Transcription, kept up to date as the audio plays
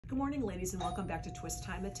Good morning, ladies, and welcome back to Twist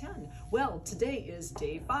Time at 10. Well, today is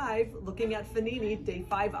day 5, looking at Fenini, day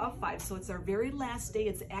 5 of 5. So it's our very last day.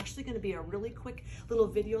 It's actually going to be a really quick little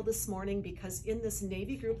video this morning because in this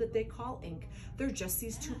navy group that they call ink, they're just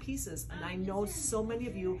these 2 pieces. And I know so many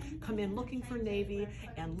of you come in looking for navy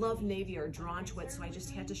and love navy or drawn to it. So I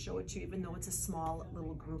just had to show it to you, even though it's a small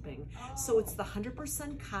little grouping. So it's the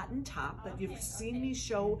 100% cotton top that you've seen me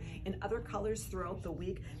show in other colors throughout the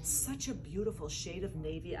week. Such a beautiful shade of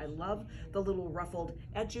navy. I love the little ruffled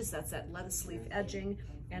edges. That's that lettuce leaf edging,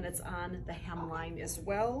 and it's on the hemline as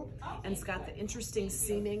well. And it's got the interesting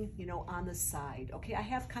seaming, you know, on the side. Okay, I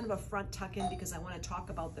have kind of a front tuck in because I want to talk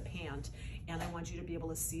about the pant, and I want you to be able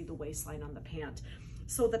to see the waistline on the pant.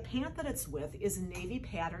 So the pant that it's with is a navy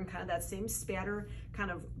pattern, kind of that same spatter, kind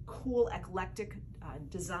of cool, eclectic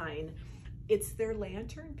design. It's their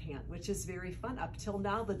lantern pant, which is very fun. Up till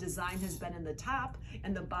now, the design has been in the top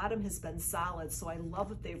and the bottom has been solid. So I love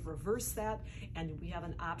that they've reversed that and we have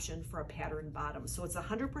an option for a pattern bottom. So it's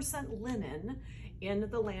 100% linen in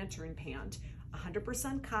the lantern pant,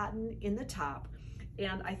 100% cotton in the top.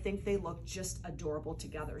 And I think they look just adorable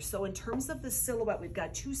together. So in terms of the silhouette, we've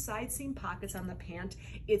got 2 side seam pockets on the pant.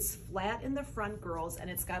 It's flat in the front, girls, and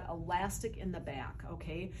it's got elastic in the back,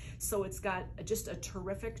 okay? So it's got just a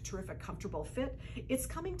terrific, terrific, comfortable fit. It's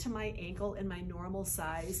coming to my ankle in my normal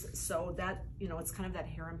size, so that, you know, it's kind of that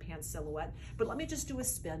harem pant silhouette. But let me just do a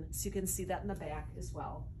spin so you can see that in the back as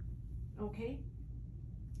well, okay?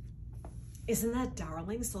 Isn't that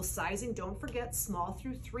darling? So sizing, don't forget, small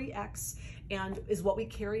through 3X, and is what we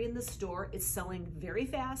carry in the store. It's selling very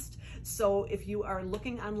fast. So if you are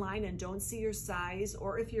looking online and don't see your size,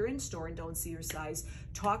 or if you're in store and don't see your size,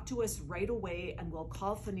 talk to us right away and we'll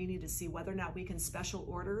call Fenini to see whether or not we can special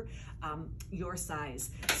order your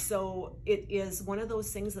size. So it is one of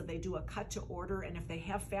those things that they do a cut to order, and if they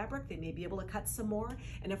have fabric, they may be able to cut some more.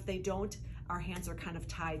 And if they don't, our hands are kind of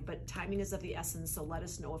tied, but timing is of the essence, so let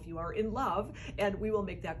us know if you are in love, and we will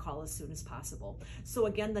make that call as soon as possible. So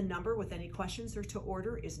again, the number with any questions or to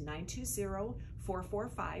order is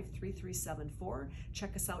 920-445-3374.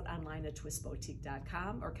 Check us out online at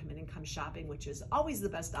twistboutique.com, or come in and come shopping, which is always the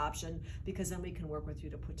best option because then we can work with you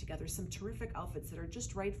to put together some terrific outfits that are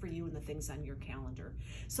just right for you and the things on your calendar.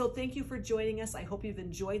 So thank you for joining us. I hope you've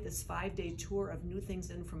enjoyed this 5-day tour of new things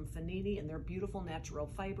in from Fenini and their beautiful natural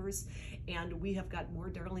fibers. And we have got more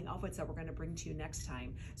darling outfits that we're going to bring to you next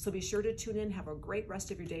time. So be sure to tune in. Have a great rest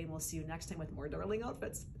of your day, and we'll see you next time with more darling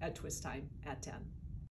outfits at Twist Time at 10.